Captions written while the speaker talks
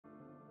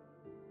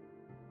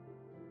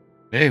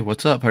Hey,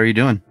 what's up? How are you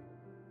doing?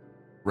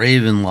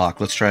 Ravenlok.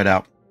 Let's try it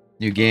out.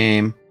 New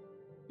game.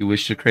 You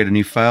wish to create a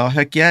new file?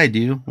 Heck yeah, I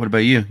do. What about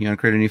you? You want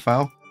to create a new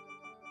file?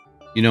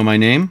 You know my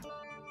name?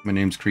 My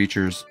name's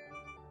Creatures.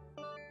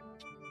 How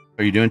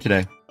are you doing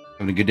today?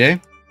 Having a good day?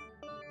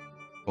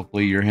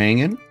 Hopefully you're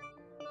hanging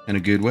in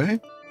a good way.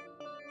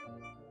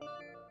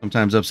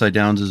 Sometimes upside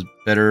downs is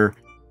better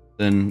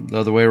than the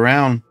other way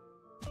around.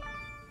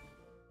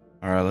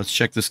 All right, let's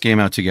check this game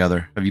out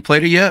together. Have you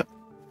played it yet?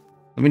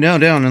 Let me know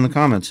down in the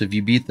comments if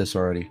you beat this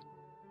already.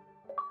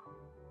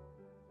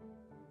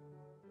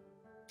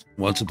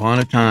 Once upon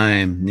a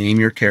time, name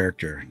your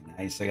character.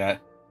 Nice, I got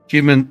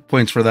achievement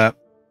points for that.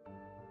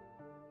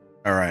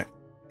 All right.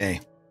 Hey.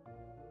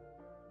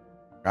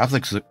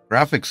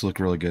 Graphics look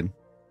really good.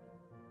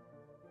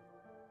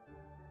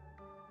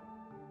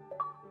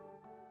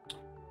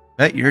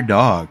 Bet your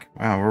dog.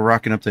 Wow, we're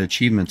rocking up the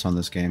achievements on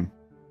this game.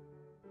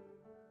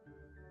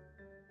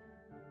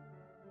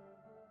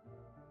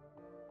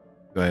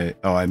 But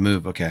oh, I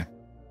move. Okay.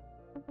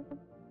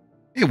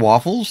 Hey,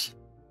 Waffles.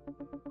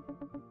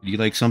 Do you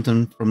like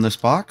something from this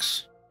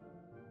box?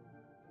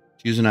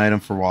 Choose an item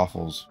for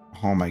Waffles.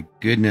 Oh my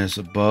goodness,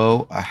 a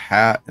bow, a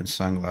hat, and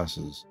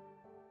sunglasses.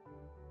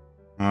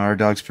 Our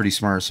dog's pretty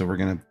smart, so we're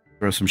gonna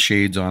throw some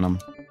shades on him.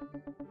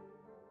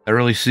 That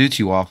really suits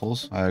you,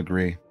 Waffles. I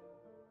agree.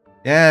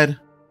 Dad,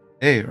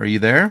 hey, are you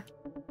there?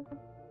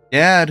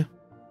 Dad.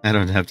 I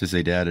don't have to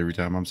say dad every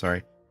time. I'm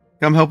sorry.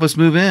 Come help us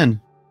move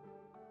in.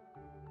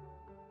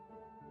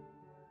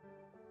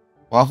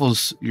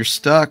 Waffles, you're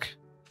stuck.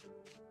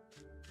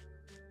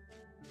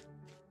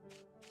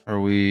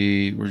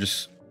 We're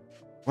just...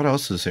 What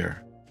else is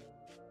here?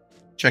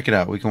 Check it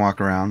out. We can walk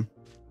around.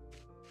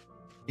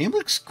 Game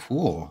looks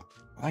cool.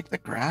 I like the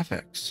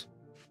graphics.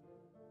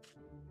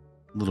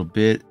 A little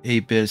bit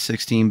 8-bit,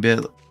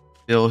 16-bit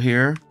bill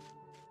here.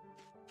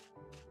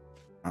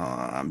 Oh,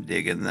 I'm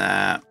digging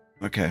that.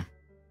 Okay.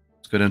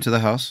 Let's go down to the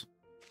house.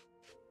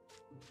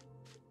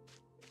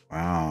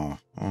 Wow.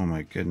 Oh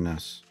my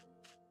goodness.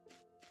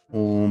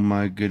 Oh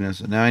my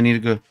goodness. Now I need to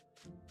go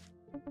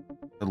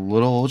a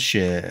little old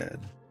shed.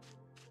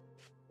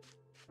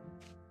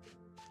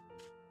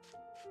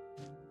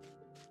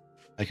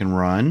 I can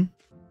run.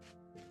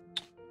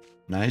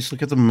 Nice.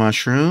 Look at the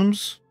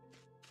mushrooms.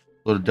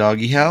 Little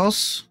doggy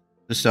house.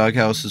 This dog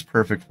house is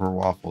perfect for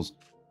Waffles.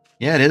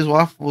 Yeah, it is.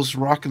 Waffles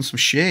rocking some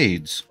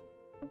shades.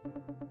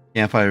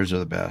 Campfires are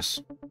the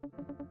best.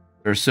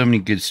 There are so many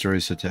good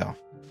stories to tell.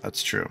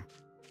 That's true.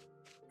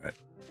 Right.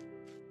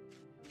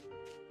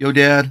 Yo,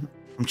 Dad.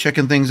 I'm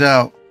checking things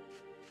out.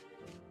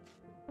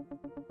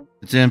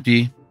 It's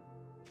empty.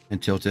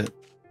 And tilt it.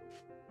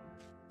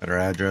 Got our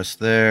address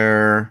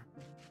there.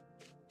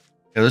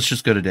 Okay, let's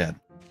just go to Dad.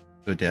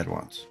 Go to Dad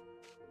wants.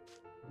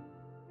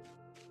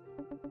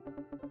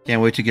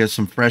 Can't wait to get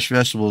some fresh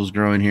vegetables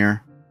growing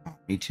here. Oh,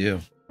 me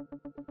too.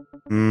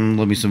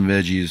 Let me some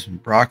veggies.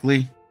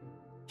 Broccoli,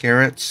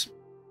 carrots,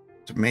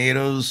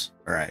 tomatoes.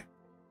 All right.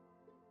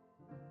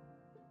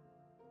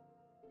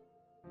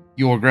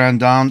 Your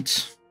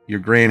grandaunt, your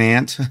grand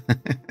aunt.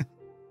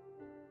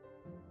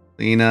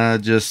 Lena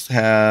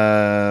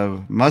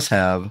must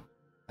have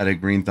had a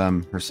green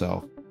thumb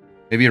herself.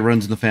 Maybe it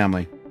runs in the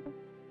family.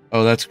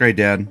 Oh, that's great,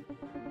 Dad.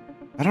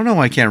 I don't know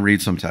why I can't read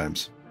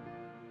sometimes.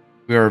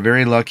 We are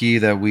very lucky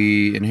that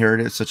we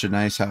inherited such a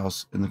nice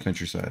house in the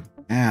countryside.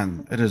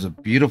 Man, it is a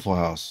beautiful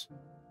house.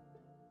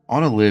 I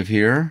want to live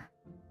here.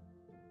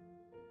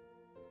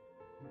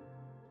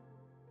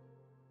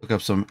 Look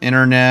up some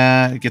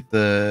internet, get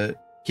the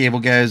cable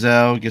guys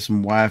out, get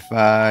some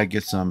Wi-Fi,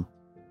 get some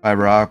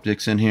fiber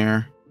optics in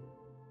here.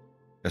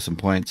 Got some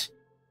points.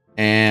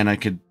 And I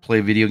could play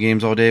video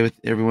games all day with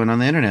everyone on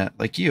the internet,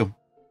 like you.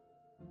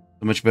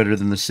 So much better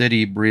than the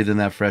city, breathing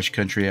that fresh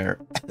country air.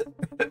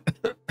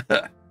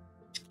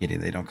 Just kidding,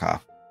 they don't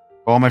cough.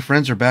 All my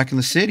friends are back in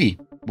the city.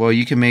 Well,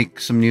 you can make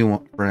some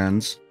new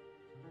friends.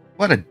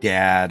 What a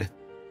dad.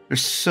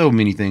 There's so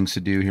many things to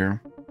do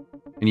here.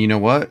 And you know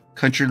what?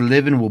 Country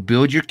living will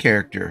build your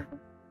character.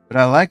 But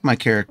I like my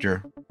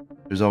character.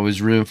 There's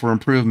always room for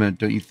improvement,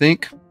 don't you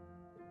think?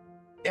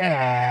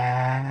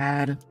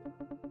 Dad.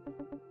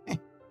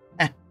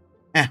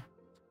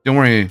 Don't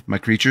worry, my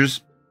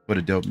creatures. What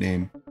a dope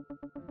name.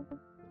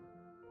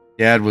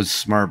 Dad was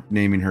smart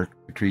naming her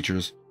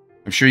creatures.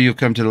 I'm sure you'll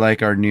come to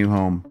like our new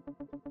home.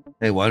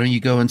 Hey, why don't you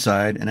go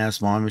inside and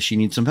ask Mom if she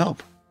needs some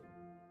help?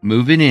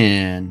 Moving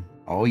in.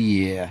 Oh,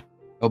 yeah.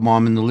 Help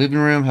Mom in the living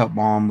room. Help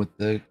Mom with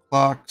the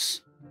clocks.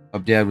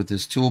 Help Dad with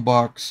his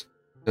toolbox.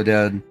 So,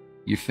 Dad,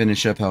 you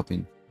finish up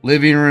helping.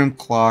 Living room,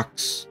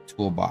 clocks,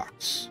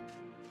 toolbox.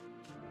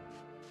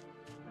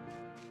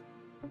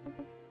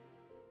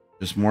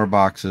 Just more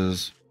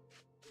boxes.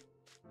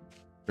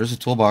 There's a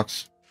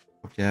toolbox.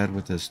 Help Dad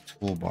with his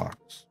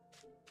toolbox.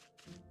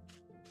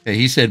 Okay,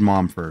 he said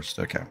Mom first.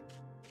 Okay.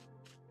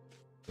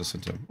 Listen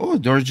to him. Oh, the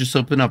doors just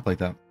open up like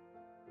that.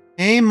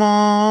 Hey,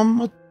 Mom.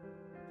 What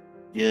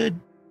you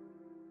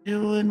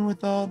doing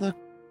with all the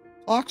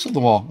clocks on the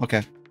wall?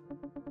 Okay.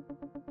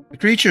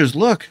 Creatures,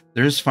 look,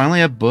 there's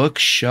finally a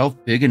bookshelf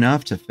big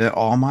enough to fit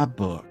all my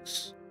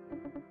books.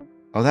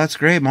 Oh, that's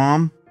great,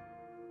 Mom.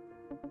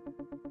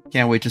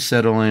 Can't wait to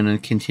settle in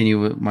and continue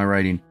with my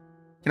writing.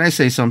 Can I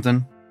say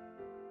something?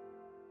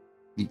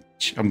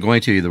 I'm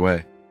going to either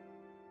way.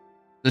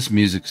 This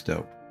music's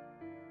dope.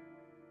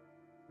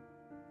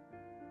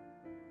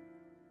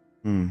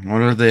 I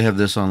wonder if they have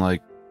this on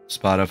like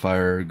Spotify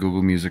or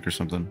Google Music or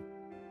something.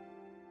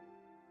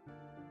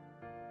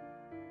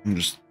 I'm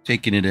just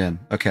taking it in.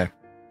 Okay.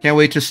 Can't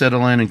wait to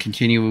settle in and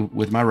continue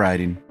with my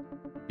writing.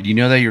 Did you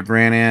know that your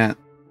grand aunt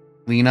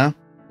Lena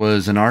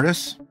was an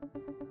artist?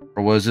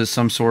 Or was it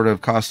some sort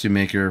of costume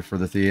maker for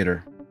the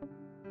theater?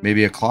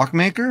 Maybe a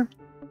clockmaker?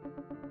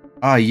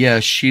 Ah,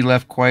 yes, she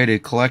left quite a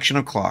collection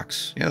of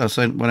clocks. Yeah, that's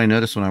what I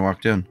noticed when I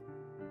walked in.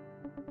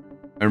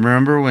 I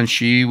remember when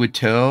she would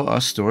tell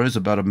us stories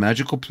about a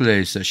magical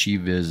place that she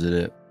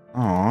visited.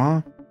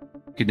 Aww.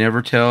 Could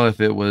never tell if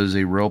it was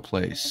a real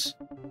place.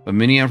 But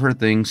many of her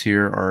things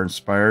here are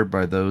inspired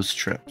by those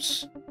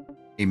trips.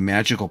 A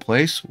magical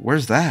place?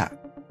 Where's that?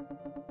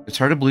 It's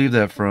hard to believe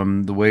that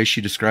from the way she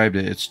described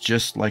it. It's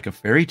just like a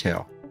fairy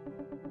tale.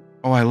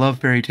 Oh, I love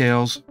fairy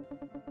tales.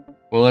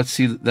 Well, let's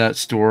see that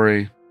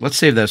story. Let's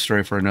save that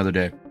story for another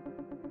day.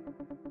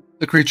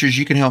 The creatures,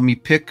 you can help me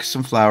pick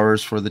some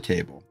flowers for the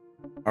table.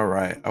 All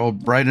right, I will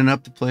brighten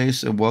up the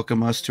place and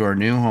welcome us to our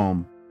new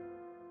home.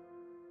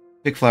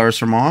 Pick flowers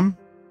for Mom?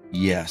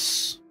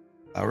 Yes.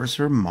 Flowers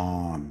for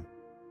Mom.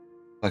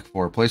 Select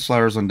 4. Place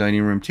flowers on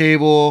dining room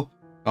table.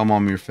 Tell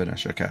Mom you're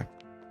finished. Okay.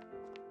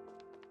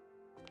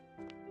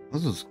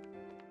 This is...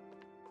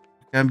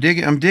 I'm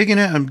digging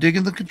it. I'm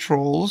digging the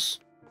controls.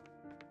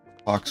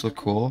 Clocks look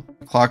cool.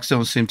 The clocks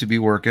don't seem to be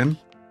working.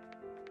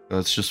 So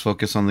let's just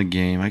focus on the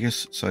game. I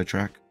guess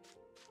sidetrack.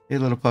 Hey,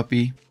 little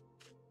puppy.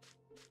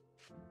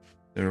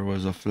 There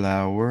was a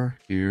flower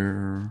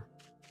here.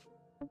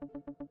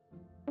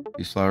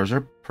 These flowers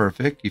are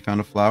perfect. You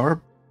found a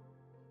flower.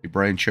 A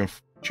bright and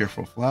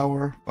cheerful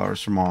flower.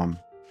 Flowers for Mom.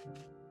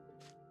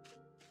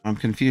 I'm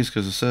confused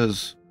because it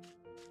says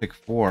pick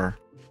 4.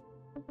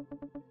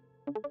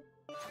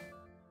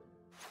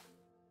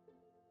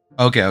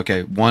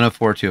 Okay. 1 of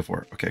 4, 2 of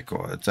 4. Okay,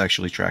 cool. It's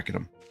actually tracking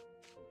them.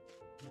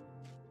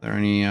 Are there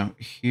any out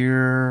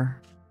here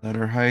that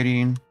are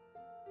hiding?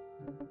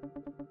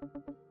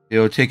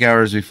 It'll take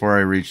hours before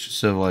I reach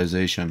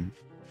civilization.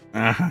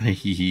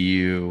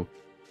 You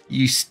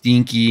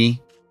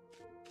stinky.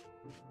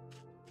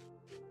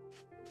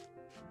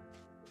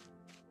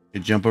 You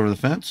jump over the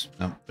fence?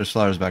 No, there's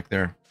flowers back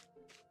there.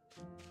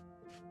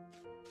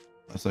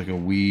 That's like a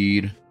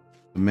weed.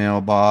 The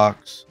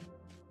mailbox.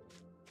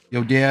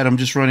 Yo, Dad, I'm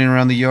just running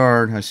around the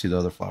yard. I see the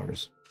other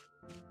flowers.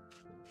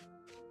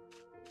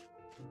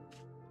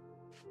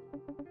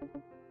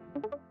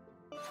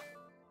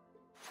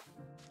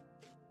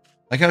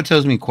 Like how it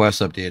tells me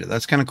quests updated.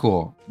 That's kind of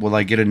cool. Will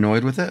I get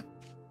annoyed with it?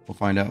 We'll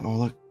find out. Oh,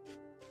 look.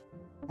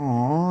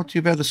 Aw,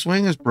 too bad the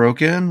swing is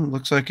broken.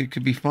 Looks like it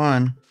could be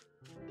fun.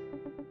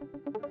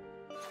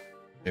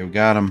 Okay, we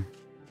got him.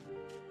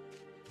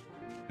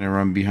 Can I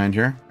run behind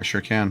here? I sure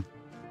can.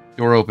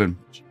 Door open.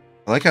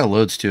 I like how it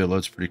loads too. It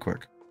loads pretty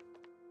quick.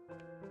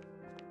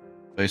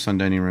 Place on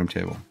dining room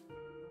table.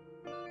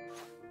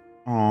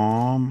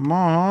 Aw,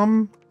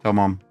 Mom. Tell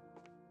Mom.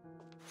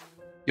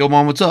 Yo,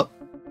 Mom, what's up?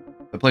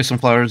 I placed some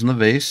flowers in the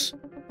vase.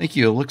 Thank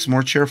you. It looks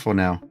more cheerful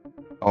now.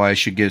 Oh, I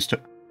should get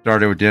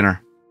started with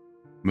dinner.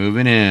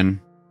 Moving in.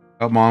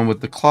 Help Mom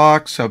with the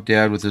clocks. Help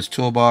Dad with his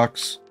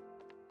toolbox.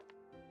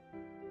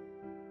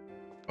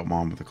 Help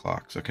Mom with the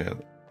clocks. Okay.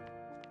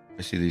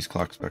 I see these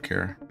clocks back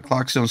here. The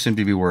clocks don't seem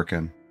to be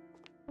working.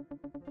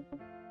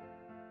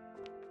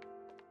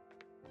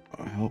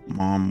 Help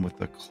Mom with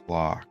the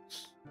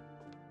clocks.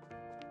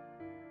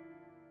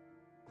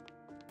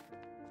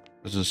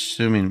 I was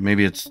assuming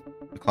maybe it's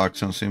the clocks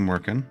don't seem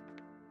working.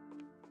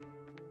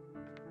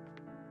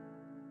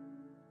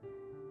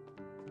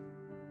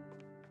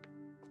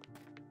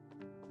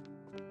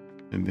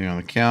 Anything on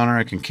the counter?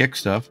 I can kick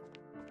stuff.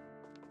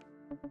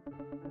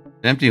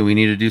 It's empty. We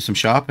need to do some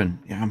shopping.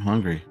 Yeah, I'm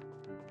hungry.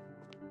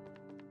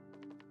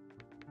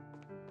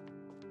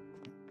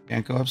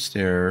 Can't go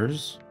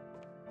upstairs.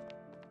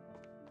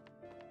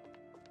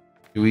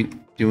 Do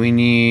we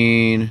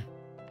need...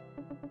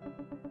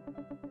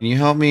 Can you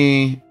help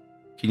me?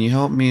 Can you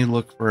help me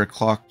look for a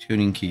clock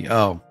tuning key?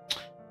 Oh,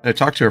 I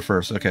talked to her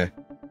first. Okay.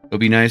 It'll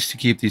be nice to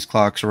keep these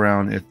clocks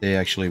around if they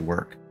actually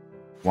work.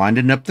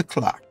 Winding up the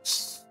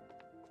clocks.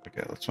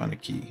 Okay, let's find a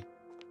key.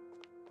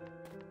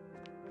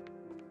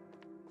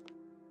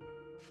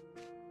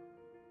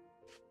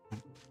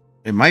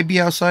 It might be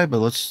outside, but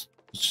let's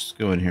just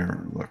go in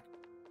here and look.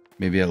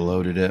 Maybe I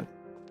loaded it.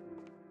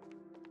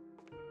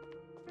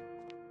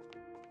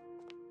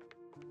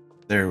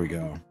 There we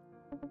go.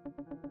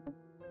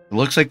 It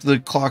looks like the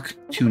clock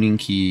tuning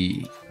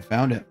key. I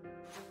found it.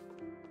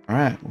 All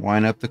right,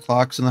 wind up the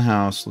clocks in the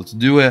house. Let's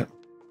do it.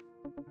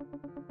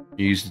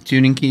 Use the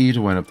tuning key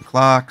to wind up the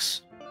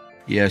clocks.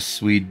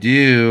 Yes, we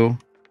do.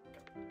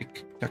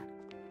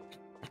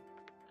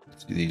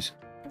 Let's do these.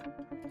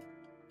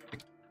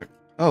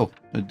 Oh,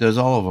 it does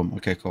all of them.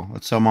 Okay, cool.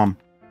 Let's tell Mom.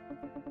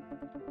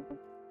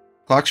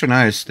 Clocks are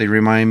nice. They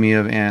remind me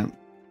of Aunt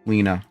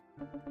Lena.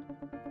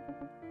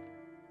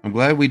 I'm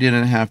glad we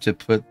didn't have to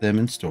put them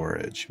in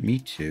storage. Me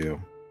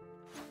too.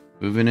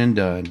 Moving and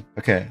done.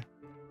 Okay.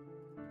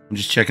 I'm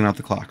just checking out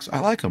the clocks. I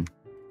like them.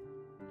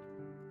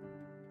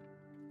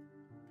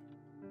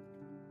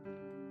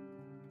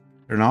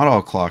 They're not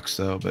all clocks,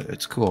 though, but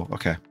it's cool.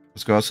 Okay.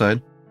 Let's go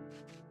outside.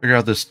 Figure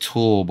out this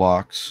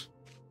toolbox.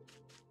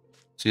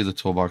 See the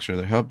toolbox right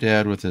there. Help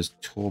Dad with his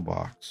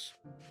toolbox.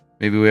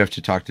 Maybe we have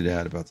to talk to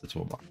Dad about the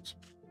toolbox.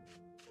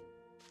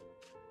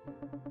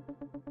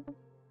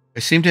 I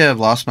seem to have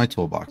lost my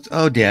toolbox.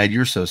 Oh, Dad,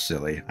 you're so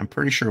silly. I'm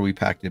pretty sure we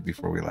packed it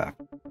before we left.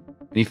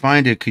 When you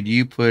find it, could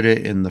you put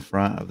it in the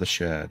front of the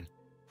shed?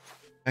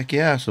 Heck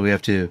yeah. So we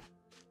have to...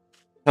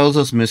 Tells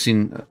us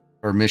missing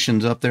or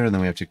missions up there, and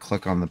then we have to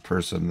click on the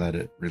person that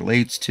it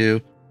relates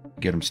to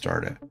get them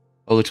started.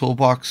 Oh, the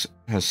toolbox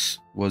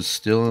was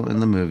still in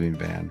the moving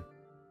van.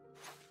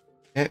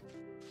 Okay.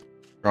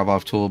 Drop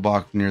off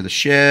toolbox near the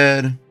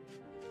shed.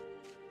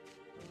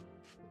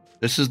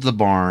 This is the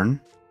barn.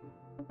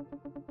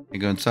 I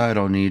go inside,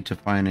 I'll need to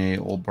find a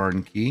old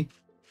barn key.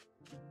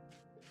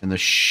 And the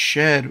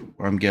shed,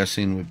 I'm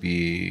guessing, would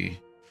be...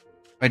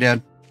 Hi,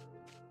 Dad.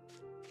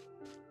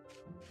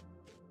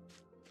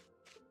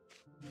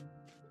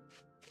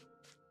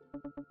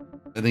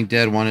 I think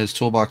Dad wanted his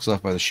toolbox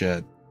left by the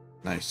shed.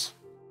 Nice.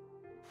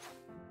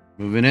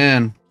 Moving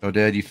in. Oh,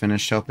 Dad, you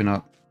finished helping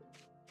up.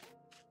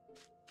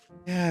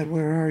 Dad,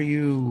 where are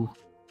you?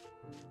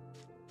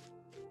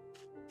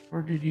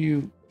 Where did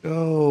you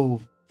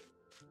go?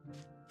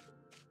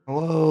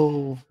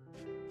 Hello?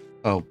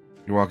 Oh,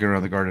 you're walking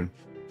around the garden.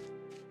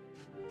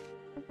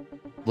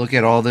 Look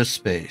at all this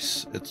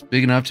space. It's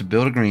big enough to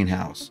build a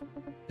greenhouse.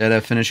 Dad, I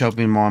finished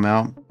helping Mom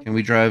out. Can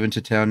we drive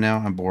into town now?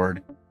 I'm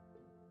bored.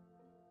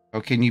 How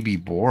can you be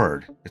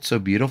bored? It's so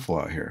beautiful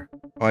out here.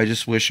 Oh, I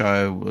just wish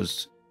I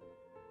was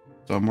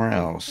somewhere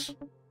else.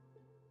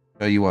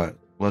 Tell you what,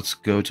 let's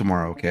go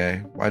tomorrow,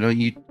 okay? Why don't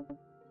you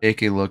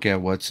take a look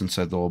at what's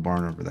inside the old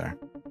barn over there?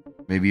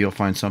 Maybe you'll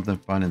find something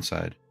fun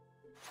inside.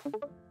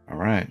 All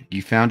right,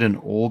 you found an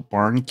old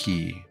barn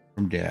key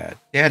from Dad.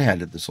 Dad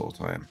had it this whole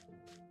time.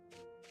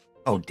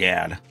 Oh,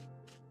 Dad.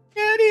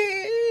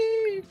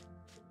 Daddy!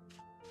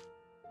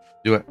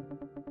 Do it.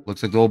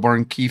 Looks like the old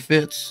barn key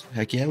fits.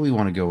 Heck yeah, we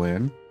want to go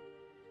in.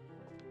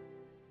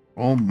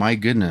 Oh my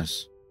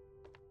goodness.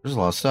 There's a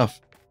lot of stuff.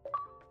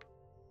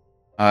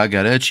 I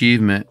got an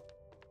achievement.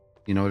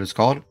 You know what it's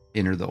called?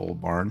 Enter the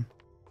old barn.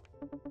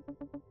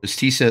 This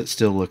tea set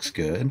still looks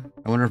good.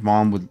 I wonder if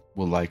Mom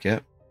would like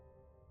it.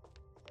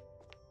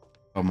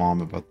 Oh,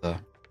 Mom, about the...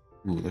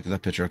 Ooh, look at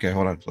that picture. Okay,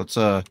 hold on. Let's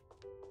try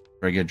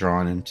to get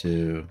drawn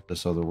into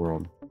this other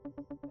world.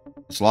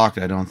 It's locked.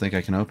 I don't think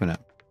I can open it.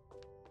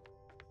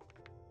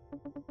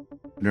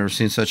 I've never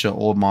seen such an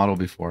old model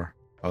before.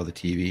 Oh, the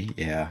TV.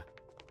 Yeah.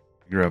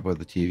 I grew up with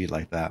a TV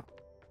like that.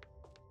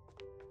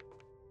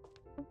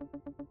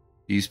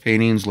 These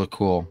paintings look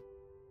cool.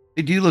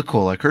 They do look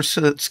cool. Like her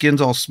skin's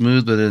all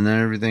smooth, but then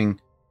everything,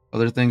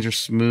 other things are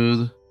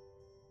smooth.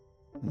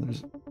 And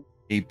there's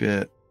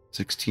 8-bit,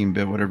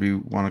 16-bit, whatever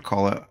you want to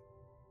call it.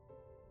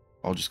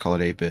 I'll just call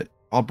it 8-bit.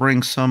 I'll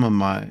bring some of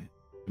my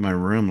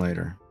room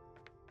later.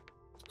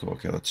 Cool.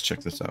 Okay, let's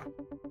check this out.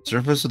 The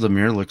surface of the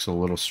mirror looks a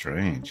little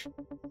strange.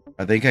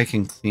 I think I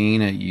can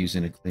clean it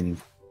using a cleaning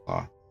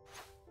cloth.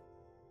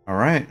 All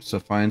right, so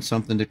find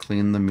something to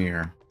clean the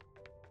mirror.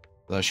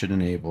 That should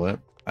enable it.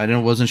 I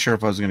wasn't sure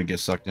if I was going to get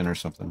sucked in or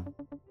something.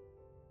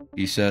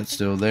 Key set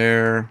still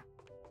there.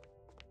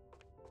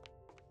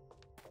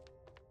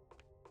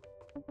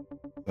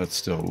 That's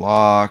still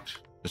locked.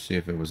 Just see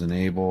if it was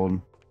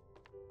enabled.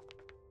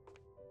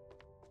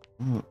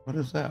 Oh, what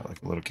is that?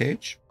 Like a little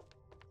cage?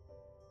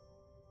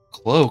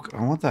 Cloak.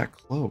 I want that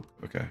cloak.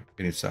 Okay,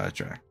 getting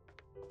sidetracked.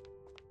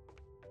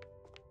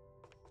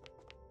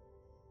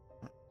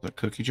 Is that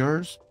cookie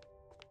jars?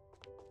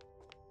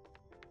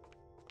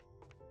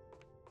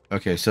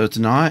 Okay, so it's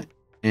not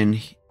in...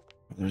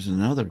 There's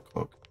another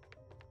cloak.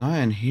 Not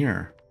in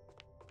here.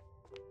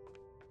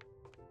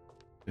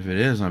 If it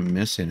is, I'm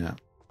missing it.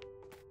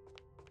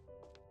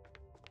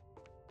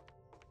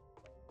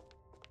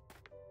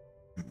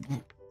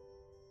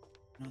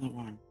 Another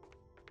one.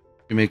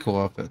 You make cool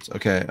outfits.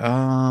 Okay,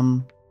 I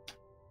don't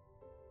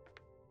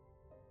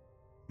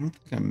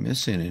think I'm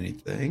missing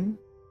anything.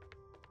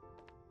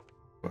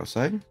 Go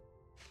outside.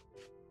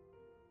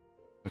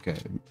 Okay.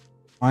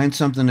 Find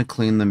something to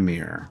clean the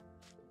mirror.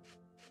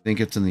 Think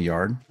it's in the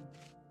yard?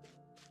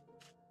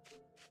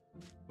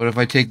 What if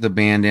I take the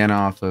bandana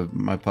off of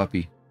my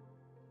puppy?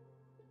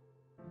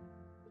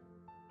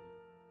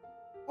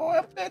 Oh,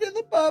 I'm petting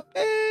the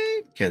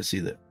puppy. Can't see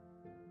that.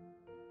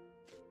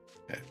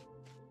 Okay.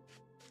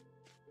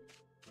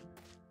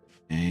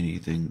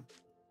 Anything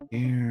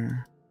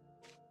here?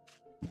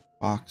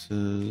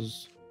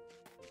 Boxes.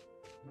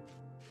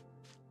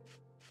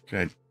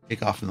 Can I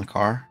take off in the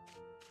car?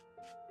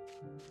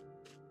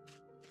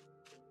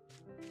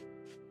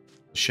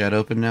 The shed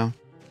open now?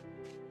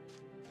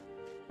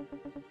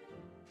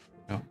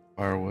 No,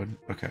 firewood.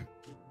 Okay.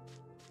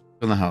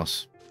 In the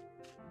house.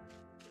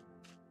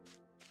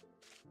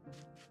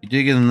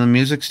 digging the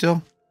music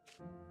still?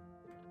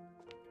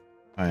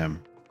 I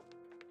am.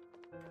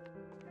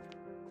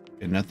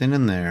 Okay, nothing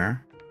in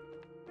there.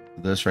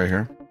 This right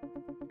here.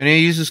 Can I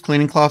use this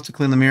cleaning cloth to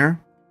clean the mirror?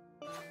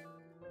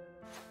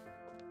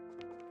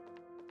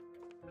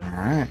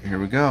 Alright, here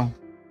we go.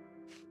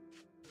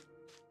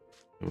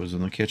 It was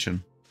in the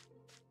kitchen.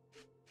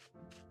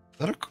 Is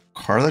that a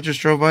car that just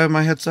drove by with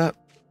my headset?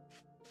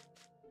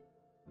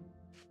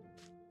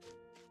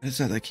 What is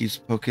that that keeps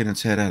poking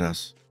its head at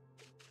us?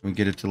 Can we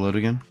get it to load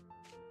again?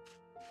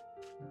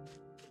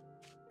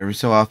 Every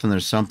so often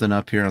there's something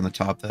up here on the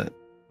top that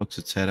pokes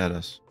its head at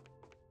us.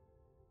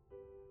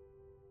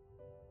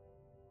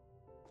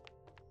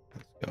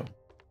 Let's go.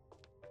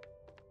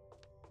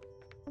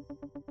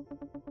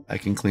 I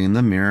can clean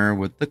the mirror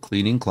with the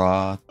cleaning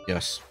cloth.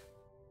 Yes.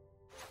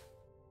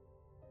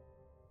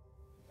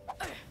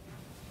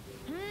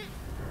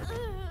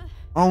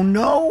 Oh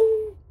no!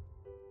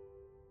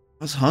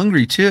 I was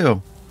hungry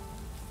too.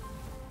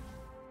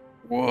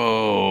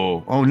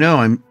 Whoa. Oh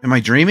no, am I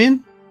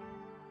dreaming?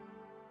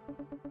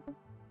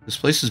 This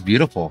place is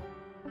beautiful.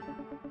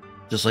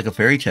 Just like a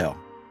fairy tale.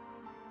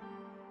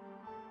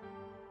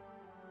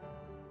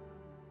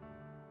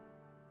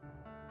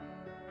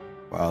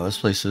 Wow, this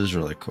place is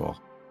really cool.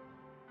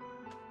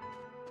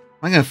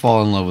 I'm gonna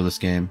fall in love with this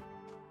game.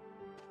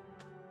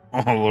 Oh,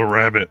 little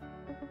rabbit.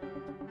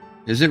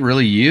 Is it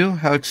really you?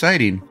 How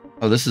exciting.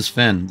 Oh, this is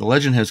Finn. The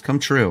legend has come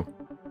true.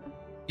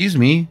 Excuse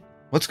me.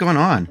 What's going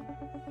on?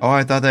 Oh,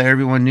 I thought that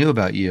everyone knew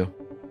about you.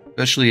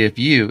 Especially if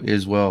you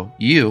is, well,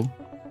 you.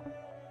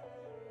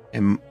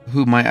 And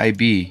who might I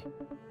be?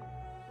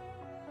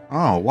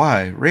 Oh,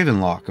 why?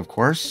 Ravenlok, of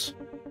course.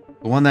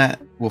 The one that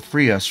will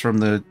free us from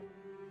the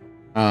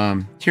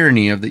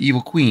tyranny of the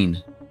evil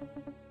queen.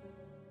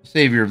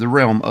 Savior of the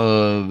realm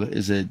of...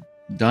 Is it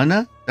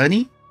Dunna?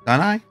 Dunny?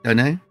 Dunai?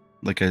 Dunai?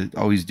 Like I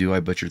always do,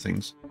 I butcher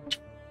things.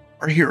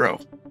 Our hero.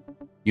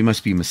 You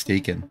must be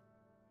mistaken.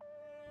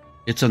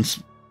 It's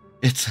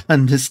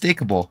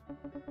unmistakable.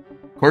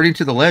 According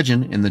to the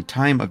legend, in the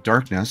time of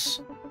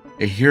darkness,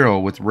 a hero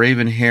with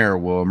raven hair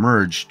will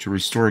emerge to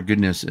restore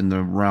goodness in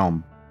the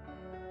realm.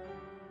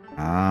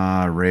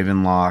 Ah,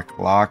 Ravenlok,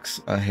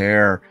 locks a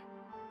hair.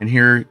 And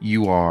here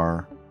you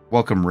are.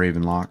 Welcome,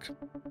 Ravenlok.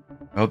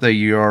 I hope that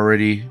you are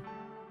ready.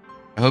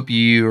 I hope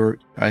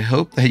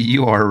that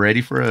you are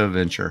ready for an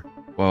adventure.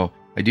 Well,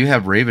 I do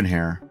have raven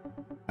hair.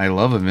 I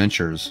love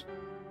adventures.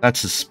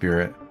 That's the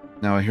spirit.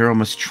 Now a hero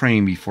must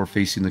train before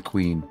facing the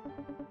queen.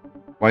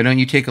 Why don't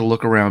you take a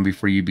look around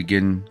before you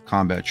begin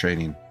combat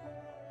training?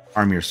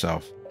 Arm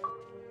yourself.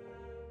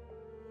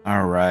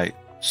 Alright.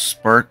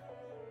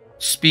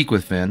 Speak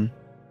with Finn.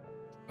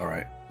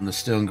 Alright. In the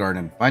Stone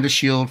Garden. Find a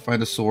shield,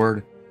 find a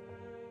sword.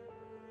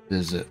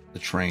 Visit the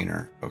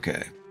trainer.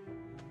 Okay.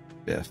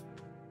 Biff.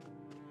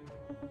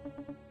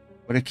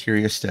 What a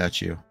curious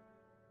statue.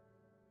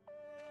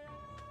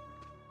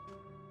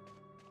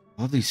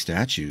 Love these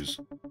statues.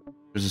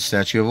 There's a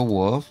statue of a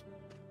wolf.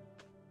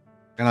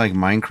 Kind of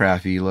like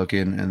Minecraft-y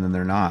looking, and then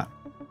they're not.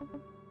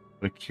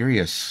 What a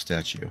curious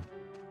statue.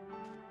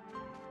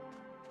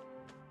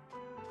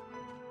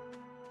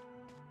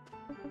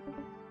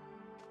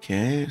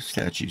 Okay,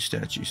 statues.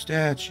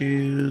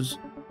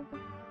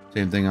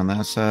 Same thing on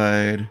that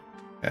side.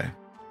 Okay.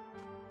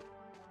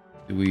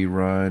 Do we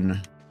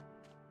run?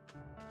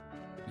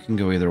 We can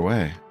go either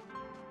way.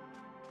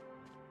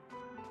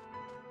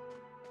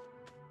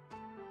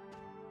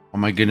 Oh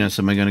my goodness,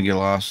 am I going to get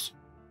lost?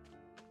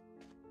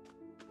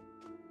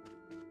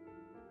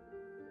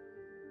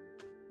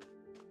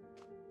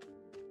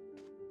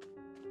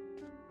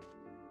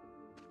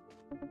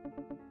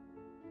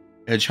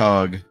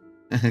 Hedgehog.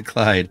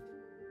 Clyde.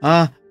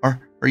 Are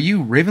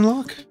you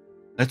Ravenlok?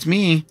 That's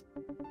me.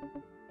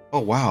 Oh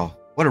wow,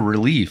 what a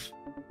relief.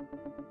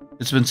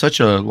 It's been such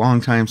a long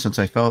time since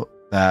I felt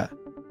that.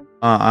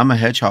 I'm a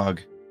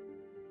hedgehog.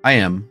 I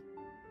am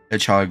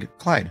Hedgehog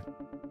Clyde.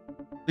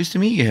 Pleased to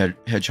meet you,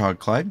 Hedgehog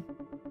Clyde.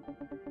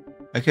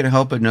 I couldn't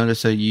help but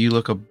notice that you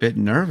look a bit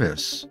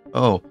nervous.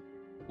 Oh,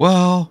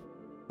 well,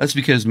 that's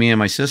because me and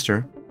my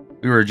sister,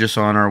 we were just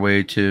on our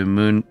way to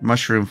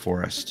Mushroom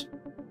Forest.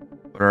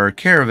 But our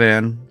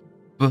caravan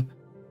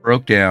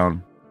broke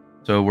down,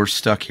 so we're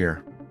stuck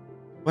here.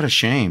 What a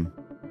shame.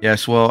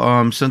 Yes,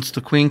 well, since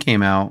the queen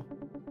came out,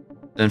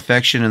 the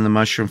infection in the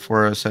Mushroom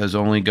Forest has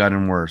only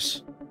gotten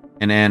worse.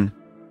 And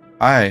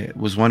I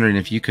was wondering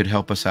if you could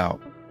help us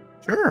out.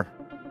 Sure.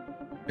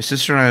 My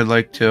sister and I would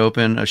like to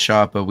open a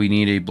shop, but we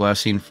need a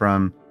blessing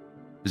from,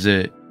 is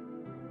it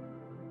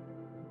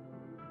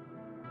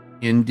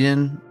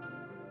Indian?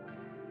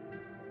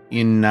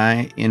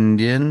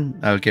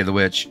 Okay, the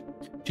witch.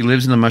 She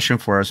lives in the mushroom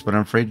forest, but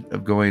I'm afraid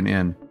of going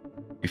in.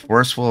 A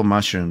forest full of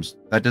mushrooms.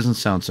 That doesn't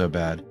sound so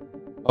bad.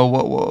 Oh,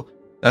 well,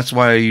 that's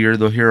why you're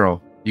the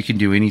hero. You can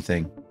do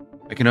anything.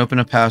 I can open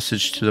a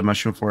passage to the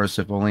mushroom forest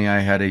if only I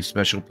had a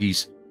special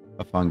piece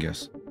of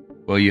fungus.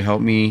 Will you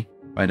help me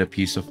find a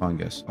piece of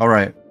fungus? All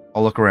right,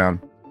 I'll look around.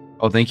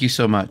 Oh, thank you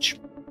so much.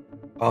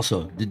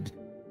 Also,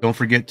 don't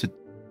forget to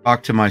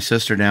talk to my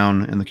sister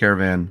down in the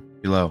caravan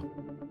below.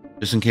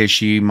 Just in case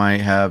she might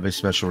have a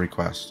special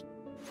request.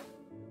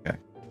 Okay.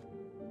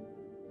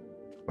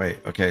 Wait,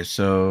 okay,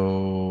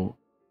 so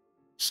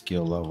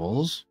skill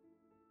levels.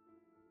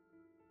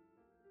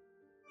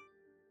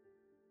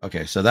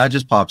 Okay, so that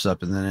just pops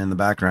up, and then in the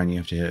background you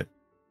have to hit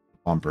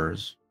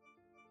bumpers,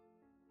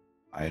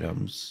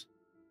 items,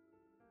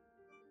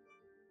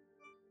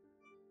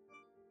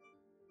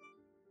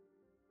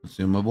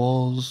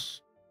 consumables,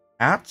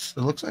 hats,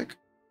 it looks like.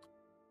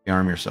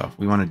 Arm yourself.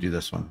 We want to do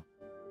this one.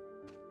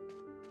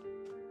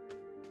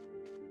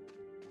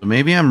 So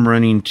maybe I'm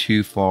running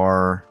too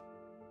far.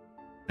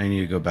 I need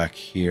to go back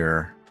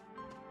here.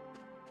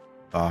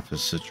 The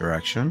opposite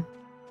direction.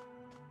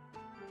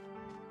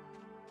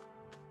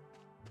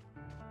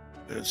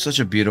 It's such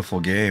a beautiful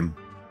game.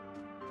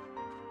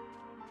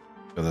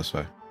 Go this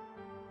way.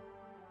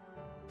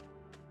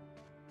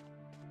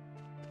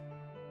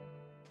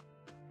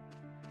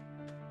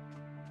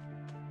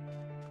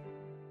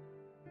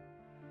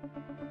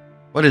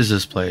 What is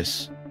this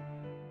place?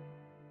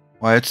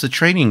 Why, it's the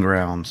training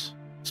grounds.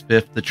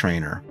 Spiff the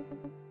trainer.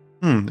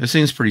 This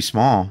seems pretty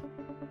small.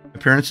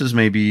 Appearances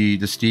may be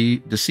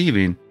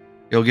deceiving.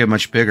 It'll get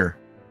much bigger.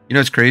 You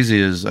know what's crazy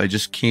is I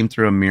just came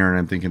through a mirror and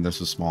I'm thinking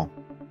this is small.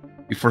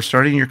 Before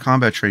starting your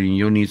combat training,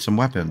 you'll need some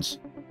weapons.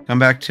 Come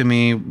back to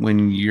me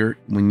when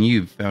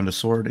you've found a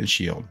sword and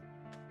shield.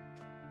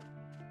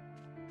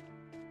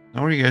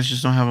 Now, you guys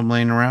just don't have them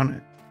laying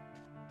around?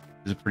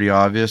 Is it pretty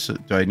obvious?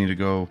 Do I need to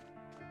go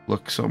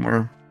look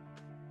somewhere?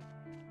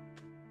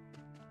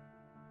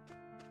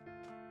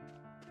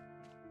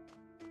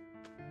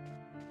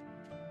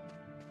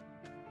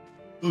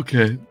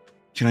 Okay.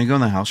 Can I go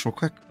in the house real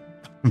quick?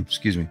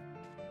 Excuse me.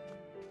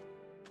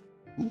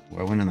 Ooh,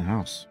 I went in the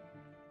house.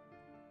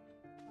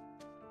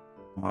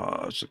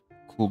 It's a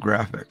cool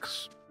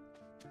graphics.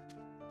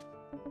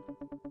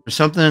 There's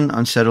something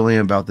unsettling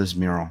about this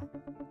mural.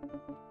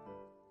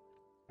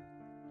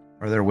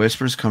 Are there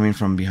whispers coming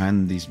from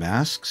behind these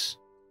masks?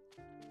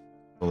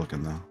 Go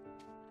looking though.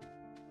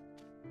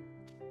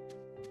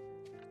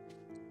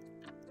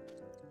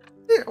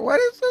 Yeah,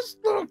 what is this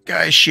little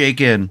guy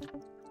shaking?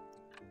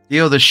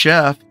 Theo the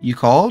chef, you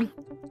called?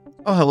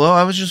 Oh, hello.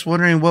 I was just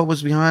wondering what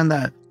was behind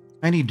that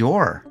tiny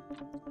door.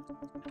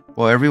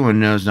 Well,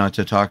 everyone knows not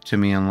to talk to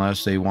me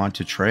unless they want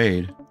to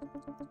trade.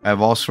 I have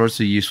all sorts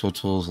of useful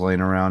tools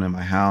laying around in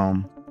my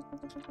home,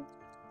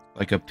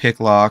 like a pick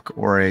lock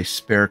or a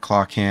spare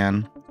clock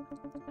hand.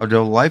 How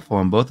delightful,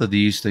 and both of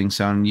these things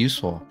sound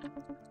useful.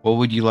 What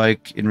would you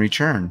like in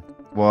return?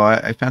 Well,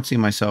 I fancy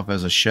myself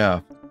as a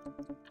chef.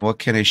 What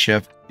can a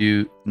chef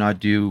not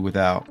do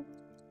without?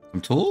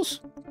 Some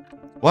tools?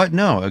 What?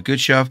 No, a good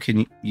chef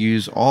can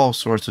use all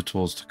sorts of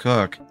tools to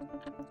cook.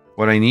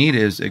 What I need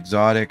is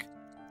exotic.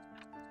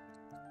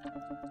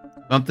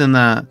 Something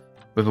that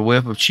with a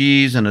whiff of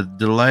cheese and a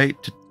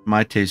delight to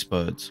my taste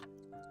buds.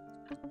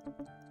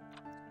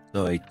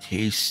 So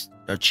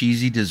a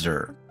cheesy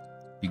dessert.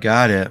 You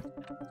got it.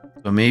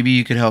 So maybe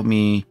you could help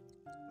me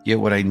get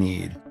what I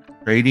need.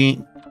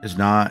 Trading is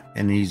not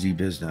an easy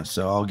business,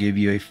 so I'll give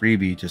you a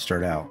freebie to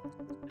start out.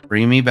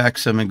 Bring me back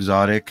some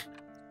exotic.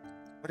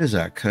 What is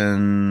that?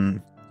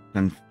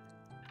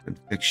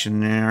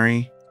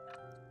 Confectionery,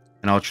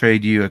 and I'll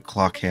trade you a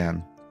clock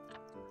hand.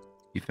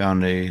 You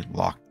found a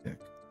lockpick,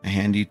 a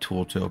handy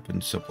tool to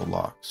open simple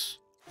locks.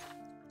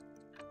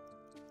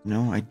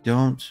 No, I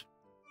don't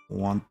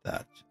want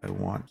that. I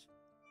want to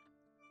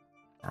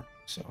arm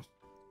myself.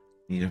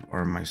 I need to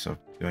arm myself.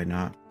 Do I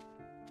not?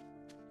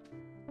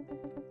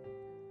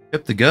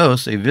 Yep, the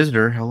ghost, a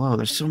visitor. Hello.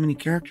 There's so many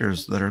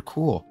characters that are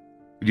cool.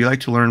 Would you like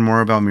to learn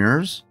more about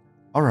mirrors?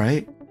 All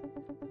right.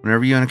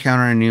 Whenever you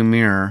encounter a new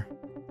mirror,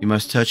 you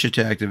must touch it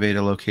to activate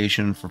a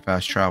location for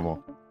fast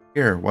travel.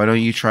 Here, why don't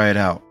you try it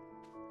out?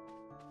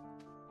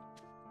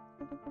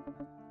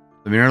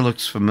 The mirror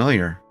looks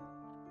familiar.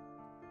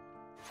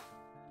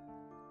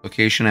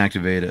 Location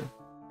activated.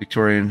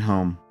 Victorian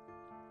home.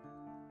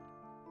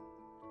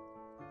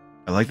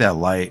 I like that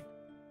light.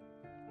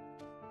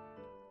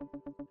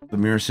 The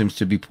mirror seems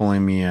to be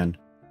pulling me in.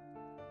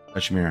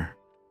 Touch mirror.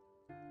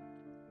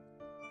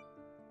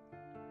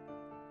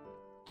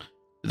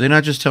 Did they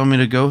not just tell me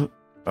to go?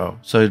 Oh,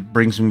 so it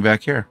brings me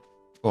back here.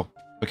 Cool.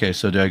 Okay,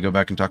 so do I go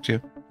back and talk to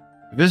you?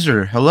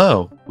 Visitor,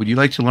 hello. Would you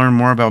like to learn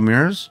more about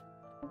mirrors?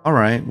 All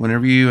right.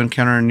 Whenever you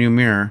encounter a new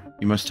mirror,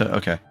 you must...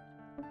 Okay.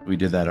 We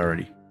did that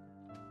already.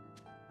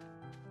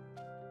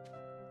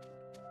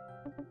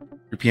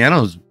 Your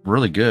piano is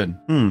really good.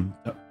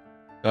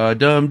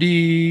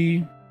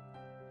 Dum-dee.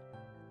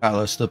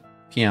 Atlas, the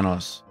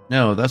pianos.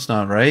 No, that's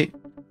not right.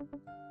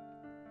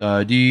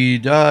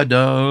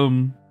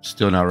 Da-dee-da-dum.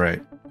 Still not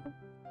right.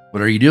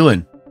 What are you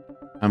doing?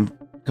 I'm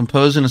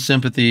composing a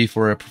symphony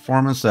for a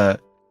performance that...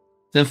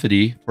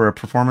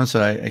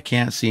 I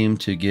can't seem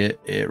to get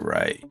it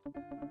right.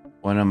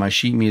 One of my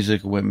sheet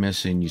music went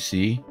missing, you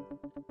see?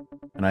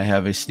 And I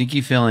have a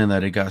sneaky feeling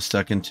that it got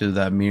stuck into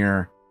that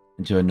mirror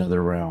into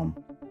another realm.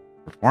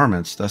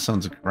 Performance? That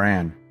sounds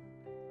grand.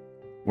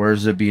 Where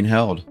is it being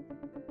held?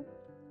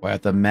 Why,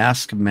 at the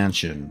Mask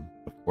Mansion,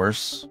 of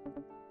course.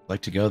 I'd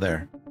like to go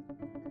there.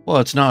 Well,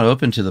 it's not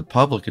open to the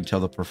public until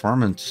the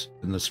performance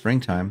in the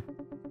springtime.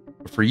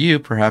 But for you,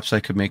 perhaps I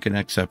could make an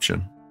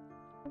exception.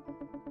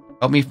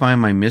 Help me find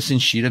my missing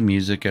sheet of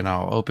music and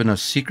I'll open a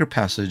secret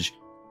passage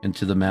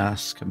into the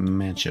mask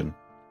mansion.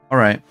 All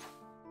right.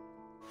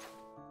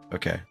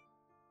 Okay.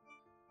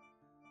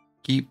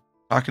 Keep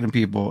talking to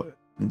people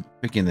and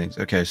picking things.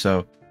 Okay,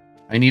 so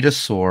I need a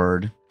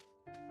sword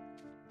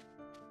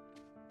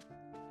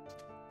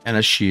and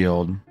a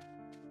shield.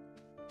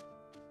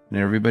 And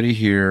everybody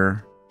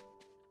here.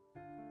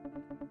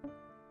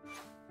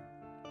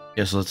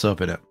 Yes, let's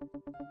open it.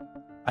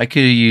 I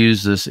could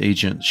use this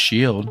agent's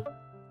shield.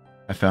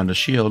 I found a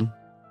shield.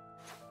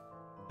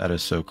 That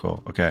is so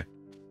cool. Okay.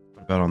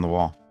 What about on the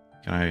wall?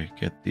 Can I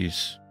get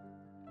these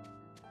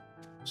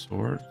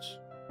swords?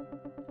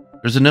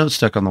 There's a note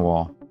stuck on the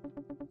wall.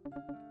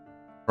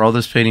 For all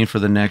this painting for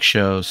the next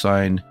show,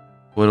 signed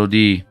Whittle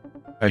D.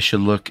 I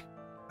should look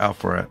out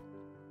for it.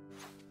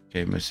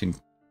 Okay, missing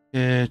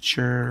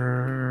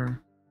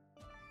picture.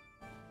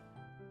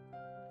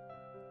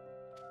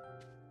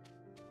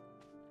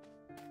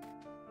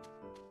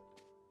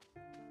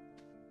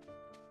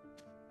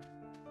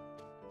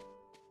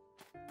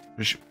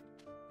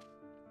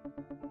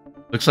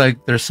 Looks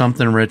like there's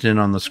something written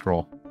on the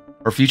scroll.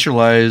 Our future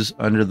lies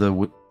under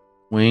the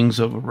wings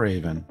of a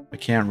raven. I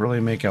can't really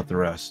make out the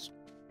rest.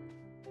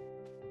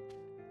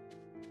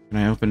 Can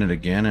I open it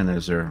again? And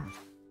is there...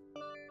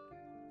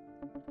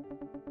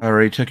 I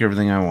already took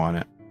everything I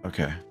wanted.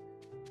 Okay.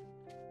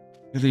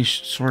 Look at these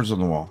swords on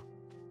the wall.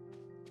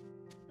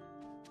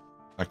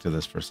 Back to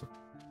this person.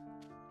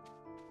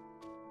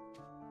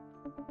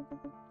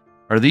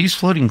 Are these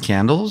floating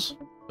candles?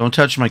 Don't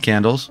touch my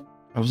candles.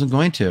 I wasn't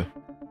going to.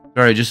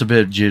 Sorry, just a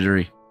bit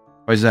jittery.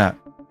 Why is that?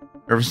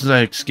 Ever since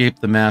I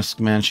escaped the masked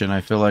mansion,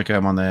 I feel like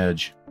I'm on the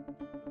edge.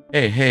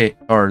 Hey,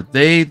 or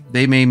they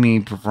made me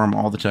perform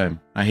all the time.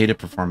 I hated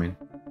performing.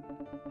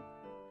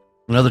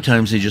 And other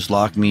times they just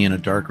lock me in a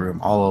dark room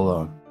all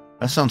alone.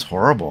 That sounds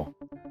horrible.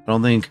 I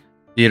don't think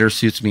theater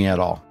suits me at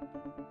all.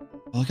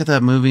 Look at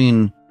that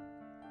moving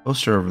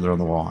poster over there on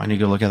the wall. I need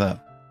to go look at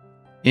that.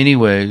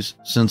 Anyways,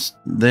 since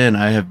then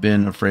I have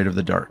been afraid of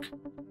the dark.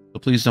 So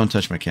please don't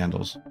touch my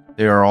candles.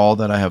 They are all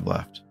that I have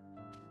left.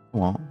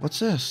 Well, what's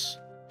this?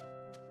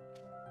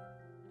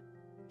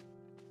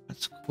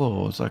 That's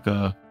cool. It's like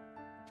a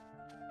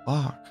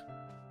clock.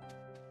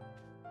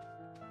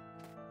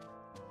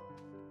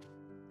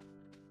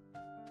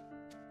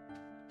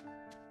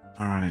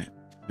 Alright.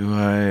 Do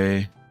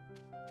I...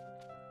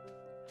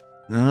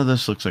 None of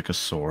this looks like a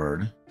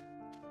sword.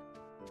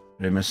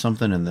 Did I miss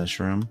something in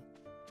this room?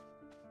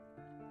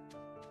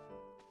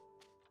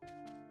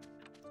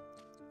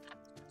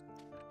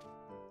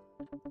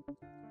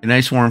 A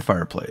nice warm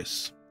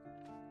fireplace.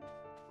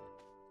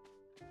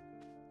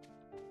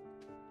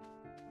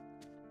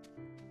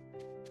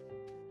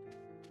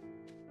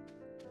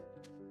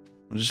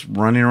 I'm just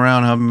running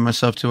around helping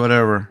myself to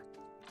whatever.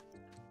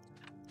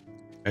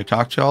 I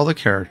talked to all the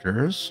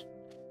characters.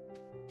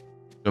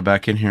 Go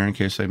back in here in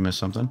case I missed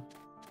something.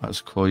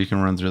 That's cool. You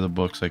can run through the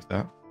books like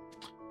that.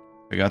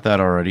 I got that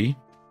already.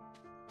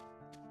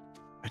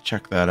 I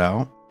checked that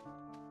out.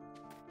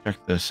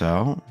 Check this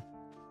out.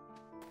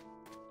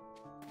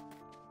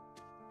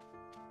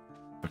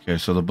 Okay,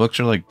 so the books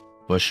are like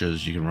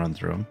bushes. You can run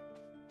through them.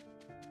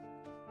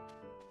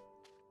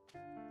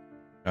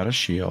 Got a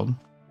shield.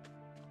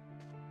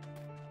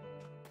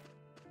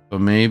 So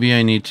maybe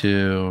I need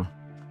to...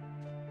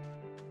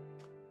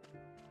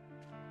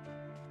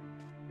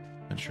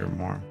 Not sure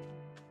more.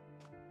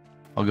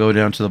 I'll go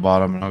down to the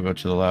bottom and I'll go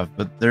to the left.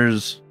 But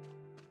there's...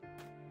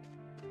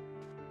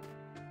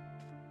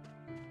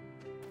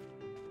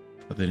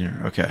 nothing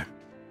here. Okay.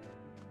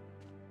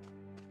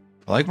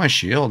 I like my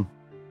shield.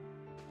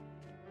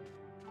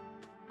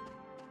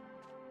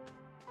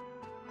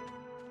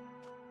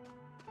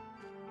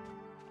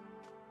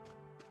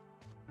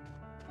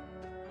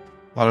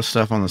 A lot of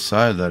stuff on the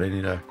side that I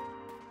need to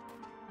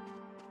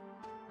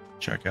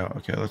check out.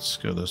 Okay, let's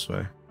go this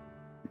way.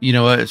 You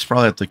know what? It's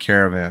probably at the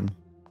caravan.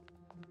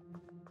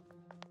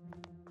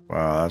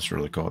 Wow, that's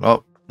really cool.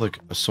 Oh, look,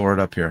 a sword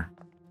up here.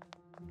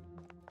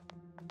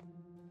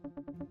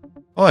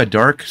 Oh, a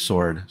dark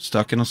sword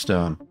stuck in a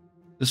stone.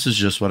 This is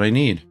just what I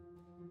need.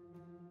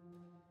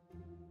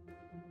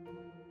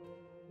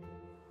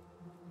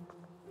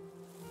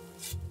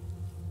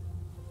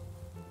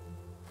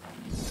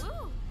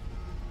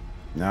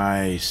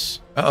 Nice.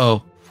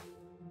 Uh-oh.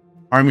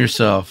 Arm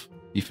yourself.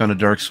 You found a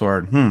dark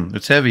sword.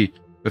 It's heavy,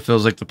 but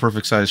feels like the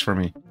perfect size for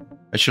me.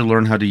 I should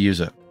learn how to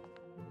use it.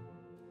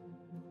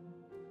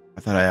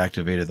 I thought I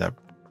activated that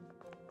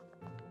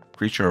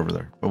creature over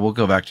there, but we'll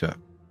go back to it.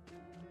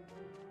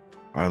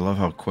 I love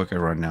how quick I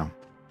run now.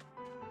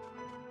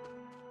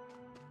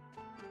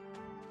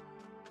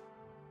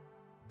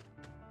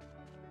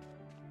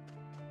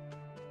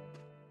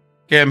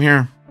 Okay, I'm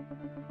here.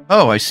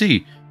 Oh, I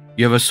see.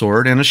 You have a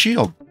sword and a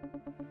shield.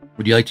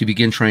 Would you like to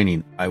begin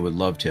training? I would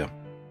love to.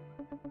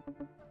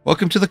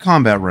 Welcome to the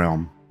combat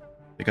realm.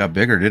 It got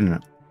bigger, didn't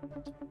it?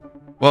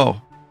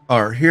 Well,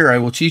 here I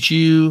will teach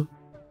you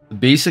The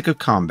basic of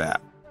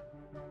combat.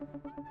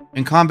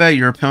 In combat,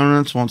 your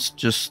opponents won't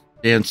just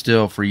stand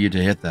still for you to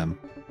hit them.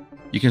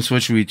 You can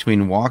switch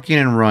between walking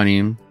and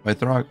running by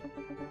throwing.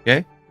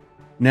 Okay?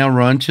 Now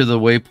run to the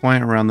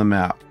waypoint around the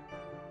map.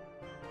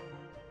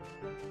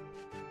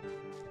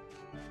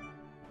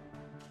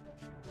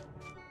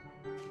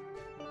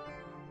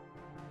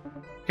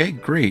 Okay,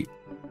 great.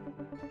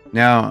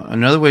 Now,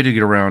 another way to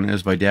get around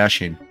is by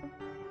dashing.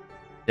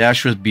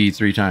 Dash with B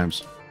 3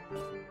 times.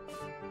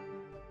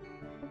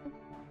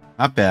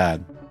 Not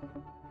bad.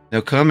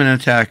 Now come and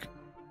attack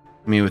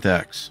me with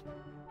X.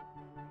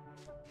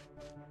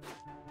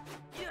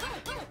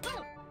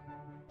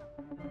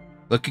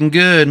 Looking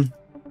good.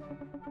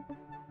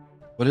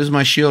 What is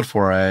my shield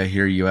for, I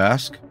hear you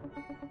ask?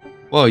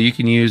 Well, you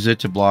can use it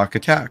to block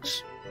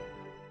attacks.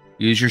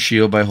 Use your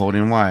shield by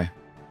holding Y.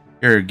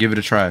 Here, give it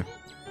a try.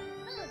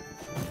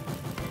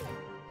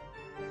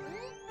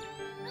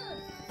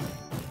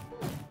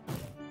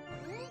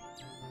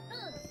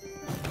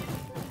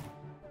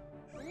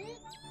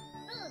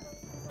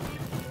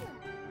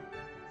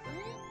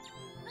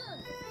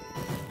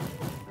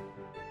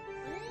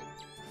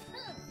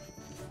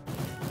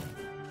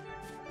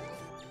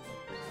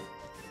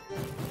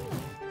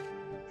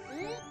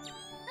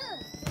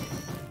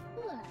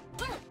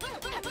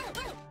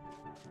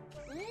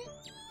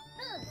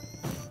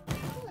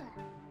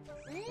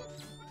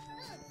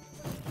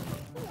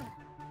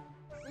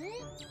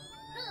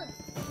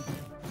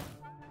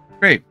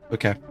 Great.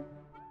 Okay.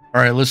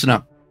 All right, listen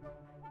up.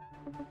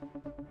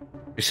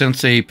 You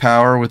sense a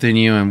power within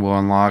you and will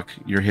unlock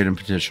your hidden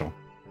potential.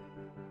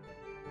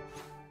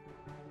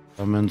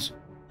 Summons.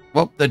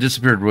 Well, that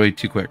disappeared way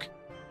too quick.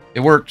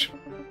 It worked.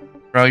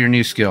 Try out your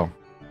new skill.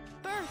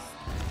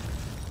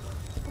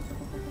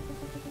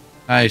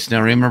 Nice.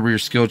 Now remember your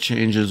skill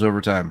changes over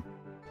time.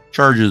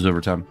 Charges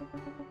over time.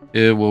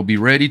 It will be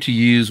ready to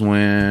use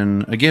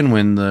when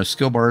the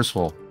skill bar is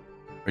full.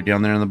 Right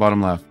down there in the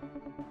bottom left.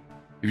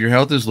 If your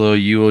health is low,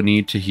 you will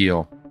need to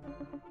heal.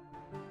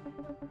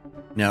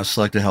 Now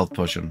select a health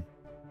potion.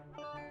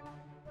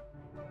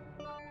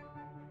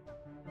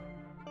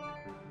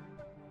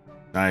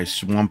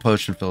 Nice. One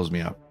potion fills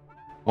me up.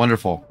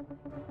 Wonderful.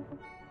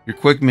 Your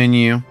quick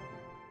menu,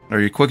 or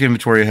your quick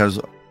inventory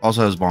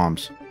also has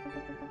bombs.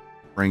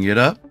 Bring it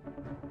up.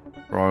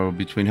 Throw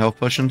between health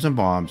potions and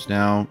bombs.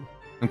 Now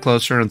come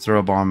closer and throw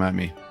a bomb at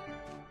me.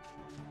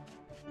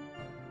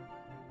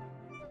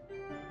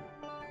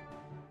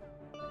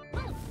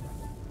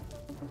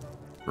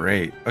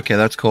 Great. Okay,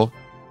 that's cool.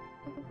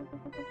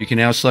 You can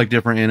now select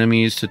different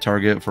enemies to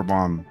target for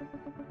bomb.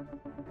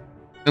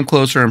 Come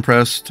closer and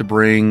press to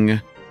bring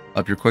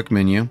up your quick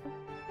menu.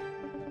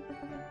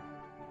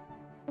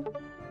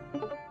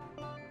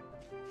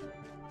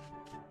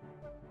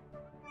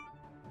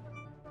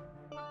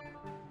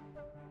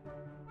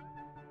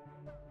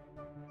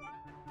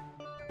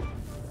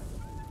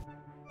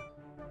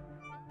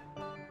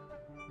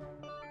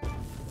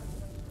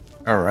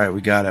 All right,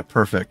 we got it.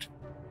 Perfect.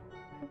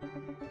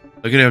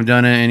 I couldn't have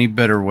done it any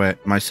better way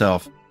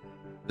myself.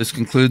 This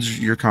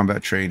concludes your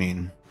combat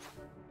training.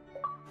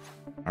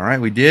 All right,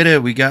 we did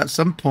it. We got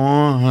some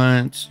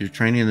points. Your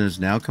training is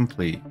now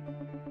complete.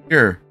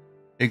 Here,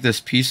 take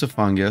this piece of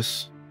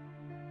fungus.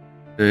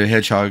 The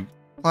hedgehog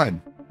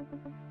Clyde.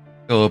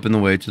 Go open the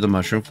way to the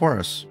mushroom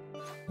forest.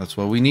 That's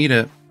what we need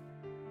it.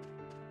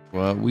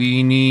 What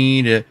we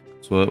need it.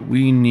 It's what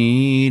we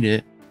need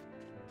it.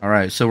 All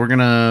right, so we're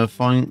gonna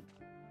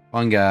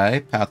fungi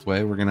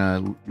pathway. We're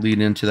gonna lead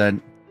into that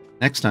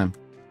next time.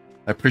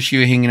 I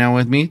appreciate you hanging out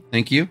with me.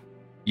 Thank you.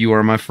 You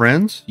are my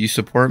friends. You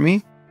support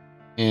me.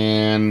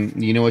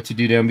 And you know what to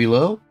do down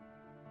below.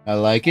 I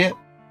like it.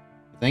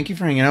 Thank you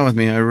for hanging out with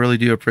me. I really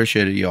do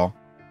appreciate it, y'all.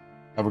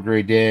 Have a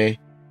great day.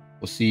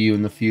 We'll see you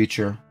in the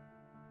future.